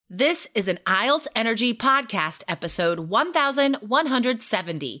This is an IELTS Energy Podcast, episode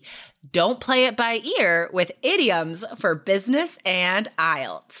 1170. Don't play it by ear with idioms for business and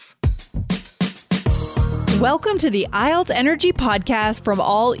IELTS. Welcome to the IELTS Energy Podcast from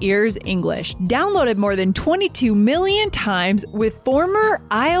All Ears English, downloaded more than 22 million times with former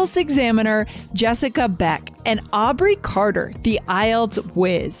IELTS examiner Jessica Beck and Aubrey Carter, the IELTS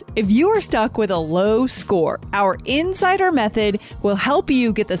whiz. If you are stuck with a low score, our insider method will help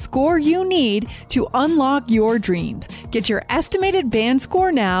you get the score you need to unlock your dreams. Get your estimated band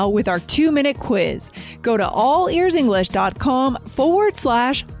score now with our 2-minute quiz. Go to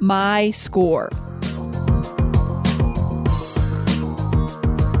allearsenglish.com/my score.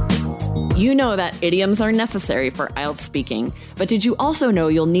 You know that idioms are necessary for IELTS speaking, but did you also know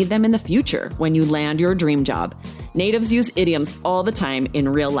you'll need them in the future when you land your dream job? Natives use idioms all the time in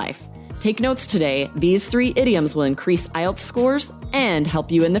real life. Take notes today. These 3 idioms will increase IELTS scores and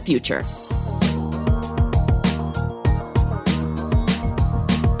help you in the future.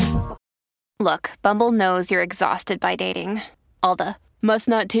 Look, Bumble knows you're exhausted by dating. All the must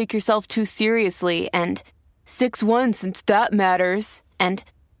not take yourself too seriously and 6'1" since that matters. And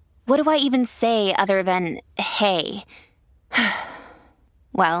what do I even say other than, hey?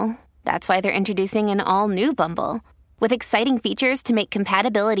 Well, that's why they're introducing an all-new Bumble, with exciting features to make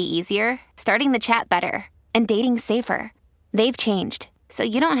compatibility easier, starting the chat better, and dating safer. They've changed, so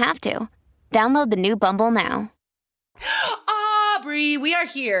you don't have to. Download the new Bumble now. Aubrey, we are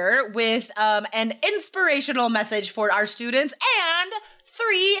here with an inspirational message for our students and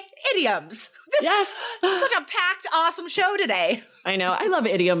 3 idioms. Yes. Such a packed, awesome show today. I know. I love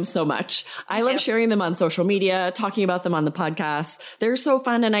idioms so much. I love sharing them on social media, talking about them on the podcast. They're so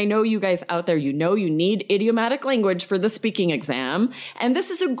fun. And I know you guys out there, you know you need idiomatic language for the speaking exam. And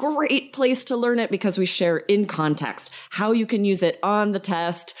this is a great place to learn it because we share in context how you can use it on the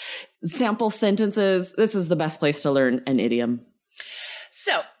test, sample sentences. This is the best place to learn an idiom.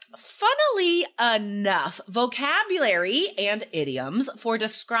 So, funnily enough, vocabulary and idioms for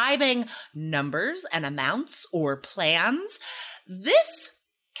describing numbers and amounts or plans. This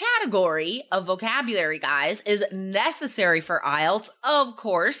category of vocabulary, guys, is necessary for IELTS, of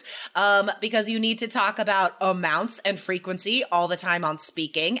course, because you need to talk about amounts and frequency all the time on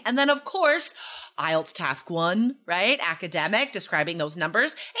speaking. And then, of course, IELTS Task 1, right? Academic, describing those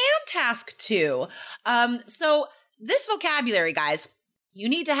numbers, and Task 2. So this vocabulary, guys, you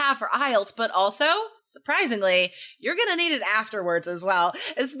need to have for IELTS, but also, surprisingly, you're going to need it afterwards as well,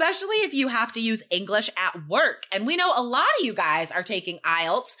 especially if you have to use English at work. And we know a lot of you guys are taking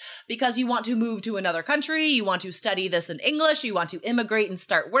IELTS because you want to move to another country, you want to study this in English, you want to immigrate and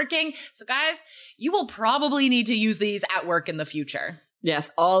start working. So guys, you will probably need to use these at work in the future.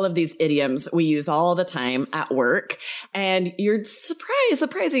 Yes, all of these idioms we use all the time at work. And you're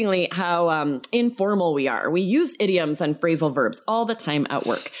surprisingly, how informal we are. We use idioms and phrasal verbs all the time at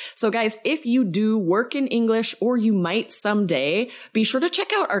work. So guys, if you do work in English or you might someday, be sure to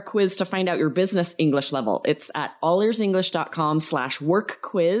check out our quiz to find out your business English level. It's at allearsenglish.com/work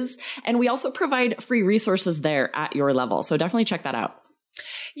quiz. And we also provide free resources there at your level. So definitely check that out.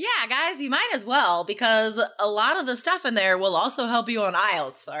 Yeah, guys, you might as well, because a lot of the stuff in there will also help you on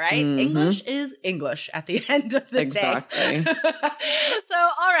IELTS, all right? Mm-hmm. English is English at the end of the day. So,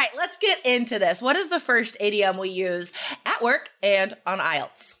 all right, let's get into this. What is the first idiom we use at work and on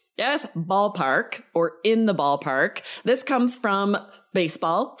IELTS? Yes, ballpark, or in the ballpark. This comes from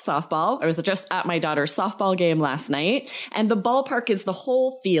baseball, softball. I was just at my daughter's softball game last night, and the ballpark is the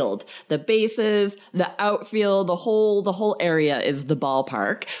whole field. The bases, the outfield, the whole area is the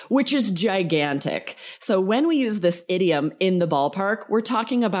ballpark, which is gigantic. So when we use this idiom in the ballpark, we're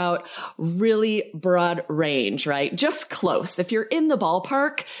talking about really broad range, right? Just close. If you're in the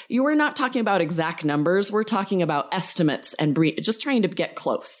ballpark, you are not talking about exact numbers. We're talking about estimates and just trying to get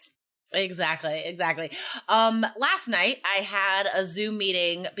close. Exactly. Last night I had a Zoom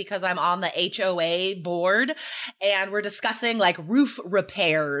meeting because I'm on the HOA board and we're discussing like roof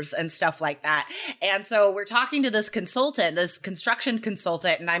repairs and stuff like that. And so we're talking to this consultant, this construction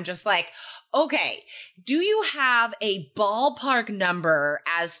consultant, and I'm just like, okay, do you have a ballpark number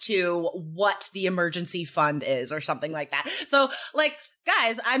as to what the emergency fund is or something like that? So like,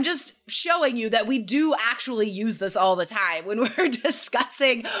 guys, I'm just showing you that we do actually use this all the time when we're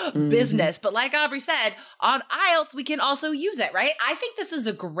discussing business. But like Aubrey said, on IELTS, we can also use it, right? I think this is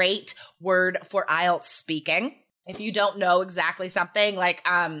a great word for IELTS speaking. If you don't know exactly something, like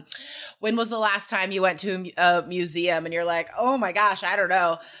when was the last time you went to a museum and you're like, oh my gosh, I don't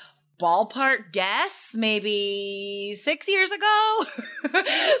know. ballpark guess, maybe 6 years ago.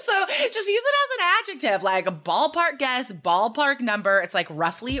 So just use it as an adjective, like a ballpark guess, ballpark number. It's like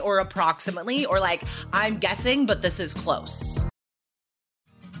roughly or approximately, or like I'm guessing, but this is close.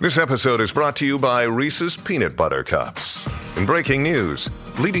 This episode is brought to you by Reese's Peanut Butter Cups. In breaking news,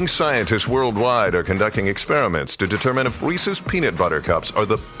 leading scientists worldwide are conducting experiments to determine if Reese's Peanut Butter Cups are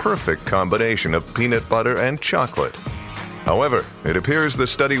the perfect combination of peanut butter and chocolate. However, it appears the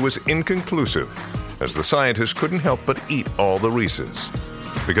study was inconclusive, as the scientists couldn't help but eat all the Reese's.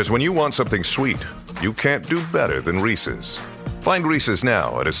 Because when you want something sweet, you can't do better than Reese's. Find Reese's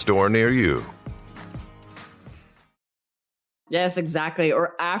now at a store near you. Yes, exactly.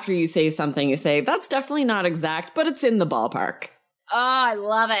 Or after you say something, you say, that's definitely not exact, but it's in the ballpark. Oh, I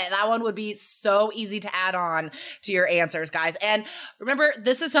love it. That one would be so easy to add on to your answers, guys. And remember,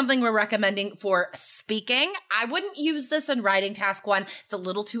 this is something we're recommending for speaking. I wouldn't use this in writing task 1. It's a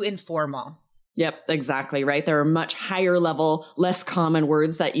little too informal. Yep, exactly, right? There are much higher level, less common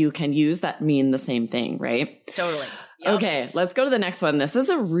words that you can use that mean the same thing, right? Totally. Yep. Okay, let's go to the next one. This is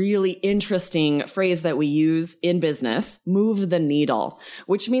a really interesting phrase that we use in business, move the needle,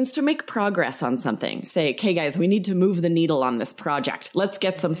 which means to make progress on something. Say, okay, guys, we need to move the needle on this project. Let's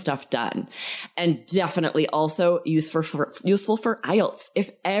get some stuff done. And definitely also useful for IELTS.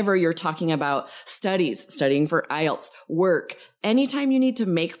 If ever you're talking about studying for IELTS, work, anytime you need to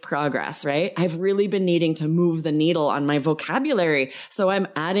make progress, right? I've really been needing to move the needle on my vocabulary. So I'm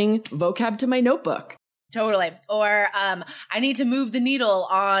adding vocab to my notebook. Totally. Or I need to move the needle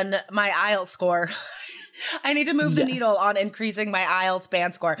on my IELTS score. I need to move the needle on increasing my IELTS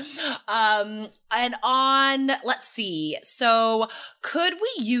band score. And on, let's see. So could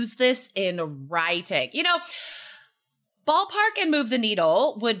we use this in writing? You know, ballpark and move the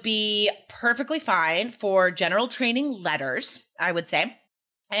needle would be perfectly fine for general training letters, I would say.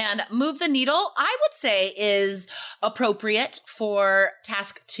 And move the needle, I would say, is appropriate for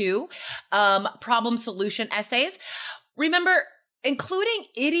task 2, problem solution essays. Remember, including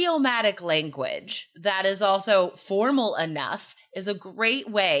idiomatic language that is also formal enough is a great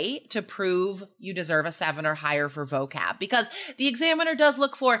way to prove you deserve a 7 or higher for vocab, because the examiner does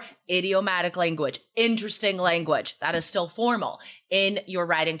look for idiomatic language, interesting language that is still formal in your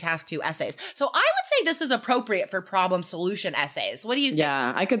writing task 2 essays. So I would say this is appropriate for problem solution essays. What do you think?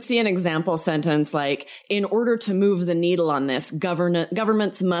 Yeah, I could see an example sentence like, in order to move the needle on this,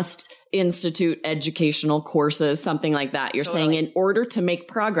 governments must institute educational courses, something like that. You're saying in order to make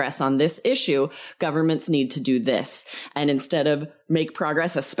progress on this issue, governments need to do this. And instead of make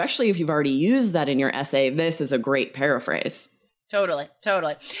progress, especially if you've already used that in your essay, this is a great paraphrase. Totally.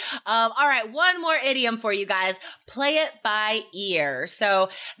 All right, one more idiom for you guys. Play it by ear. So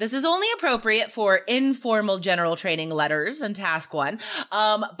this is only appropriate for informal general training letters in task 1,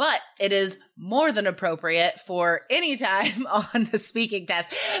 but it is more than appropriate for any time on the speaking test.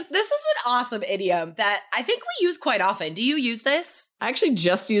 This is an awesome idiom that I think we use quite often. Do you use this? I actually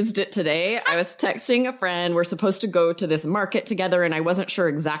just used it today. I was texting a friend. We're supposed to go to this market together, and I wasn't sure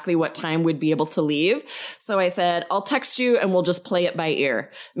exactly what time we'd be able to leave. So I said, I'll text you and we'll just play it by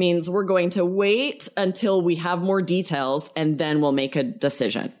ear. Means we're going to wait until we have more details and then we'll make a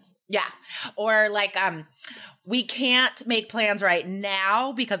decision. Yeah. Or like, we can't make plans right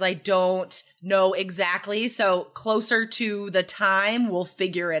now because I don't know exactly. So closer to the time, we'll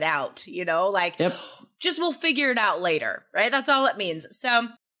figure it out, you know, like just we'll figure it out later, right? That's all it means. So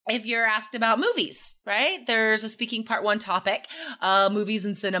if you're asked about movies, right? There's a speaking part 1 topic, movies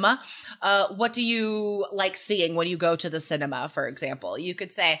and cinema. What do you like seeing when you go to the cinema, for example? You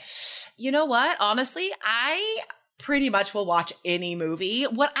could say, you know what? Honestly, I pretty much will watch any movie.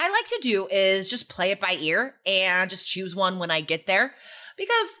 What I like to do is just play it by ear and just choose one when I get there,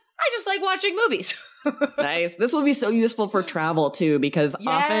 because I just like watching movies. Nice. This will be so useful for travel too, because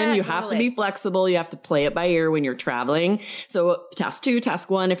often you have to be flexible. You have to play it by ear when you're traveling. So task 2, task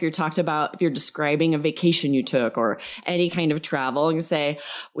 1, if you're describing a vacation you took or any kind of travel, you say,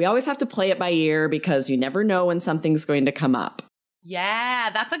 we always have to play it by ear because you never know when something's going to come up.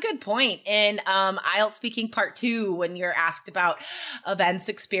 Yeah, that's a good point. In IELTS speaking part 2, when you're asked about events,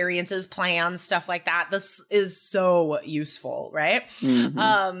 experiences, plans, stuff like that, this is so useful, right?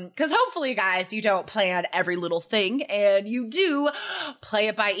 Mm-hmm. Because hopefully, guys, you don't plan every little thing and you do play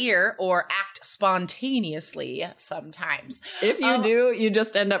it by ear or act spontaneously sometimes. If you do, you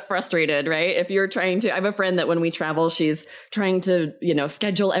just end up frustrated, right? If you're I have a friend that when we travel, she's trying to,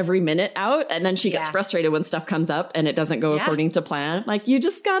 schedule every minute out, and then she gets frustrated when stuff comes up and it doesn't go according to plan. Like, you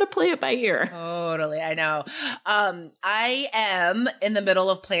just got to play it by ear. Totally. I know. I am in the middle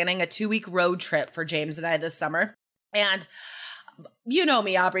of planning a 2-week road trip for James and I this summer. And you know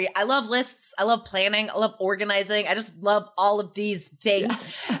me, Aubrey. I love lists. I love planning. I love organizing. I just love all of these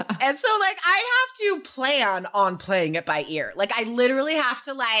things. Yes. And so like I have to plan on playing it by ear. Like I literally have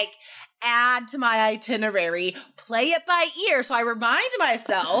to like add to my itinerary, play it by ear. So I remind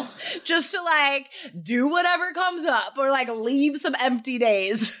myself just to like do whatever comes up or like leave some empty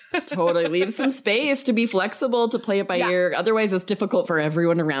days. Totally. Leave some space to be flexible, to play it by ear. Otherwise, it's difficult for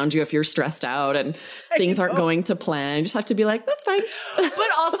everyone around you if you're stressed out and things aren't going to plan. You just have to be like, that's fine. But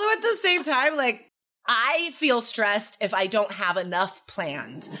also at the same time, like, I feel stressed if I don't have enough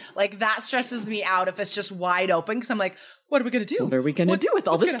planned. Like that stresses me out if it's just wide open because I'm like, what are we going to do? What are we going to do with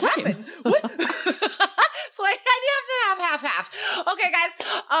all this time? What? So I have to have half. Okay, guys.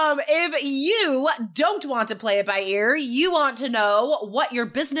 If you don't want to play it by ear, you want to know what your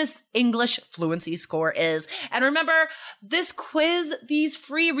business English fluency score is. And remember, this quiz, these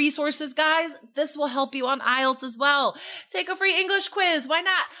free resources, guys, this will help you on IELTS as well. Take a free English quiz. Why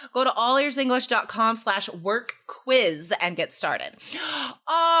not? Go to allearsenglish.com/work quiz and get started.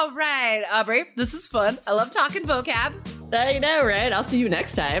 All right, Aubrey, this is fun. I love talking vocab. I know, right? I'll see you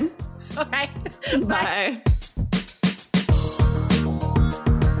next time. All right. Bye.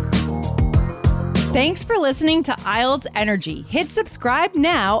 Thanks for listening to IELTS Energy. Hit subscribe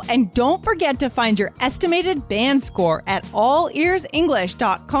now and don't forget to find your estimated band score at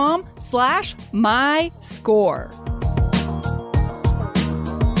allearsenglish.com/myscore.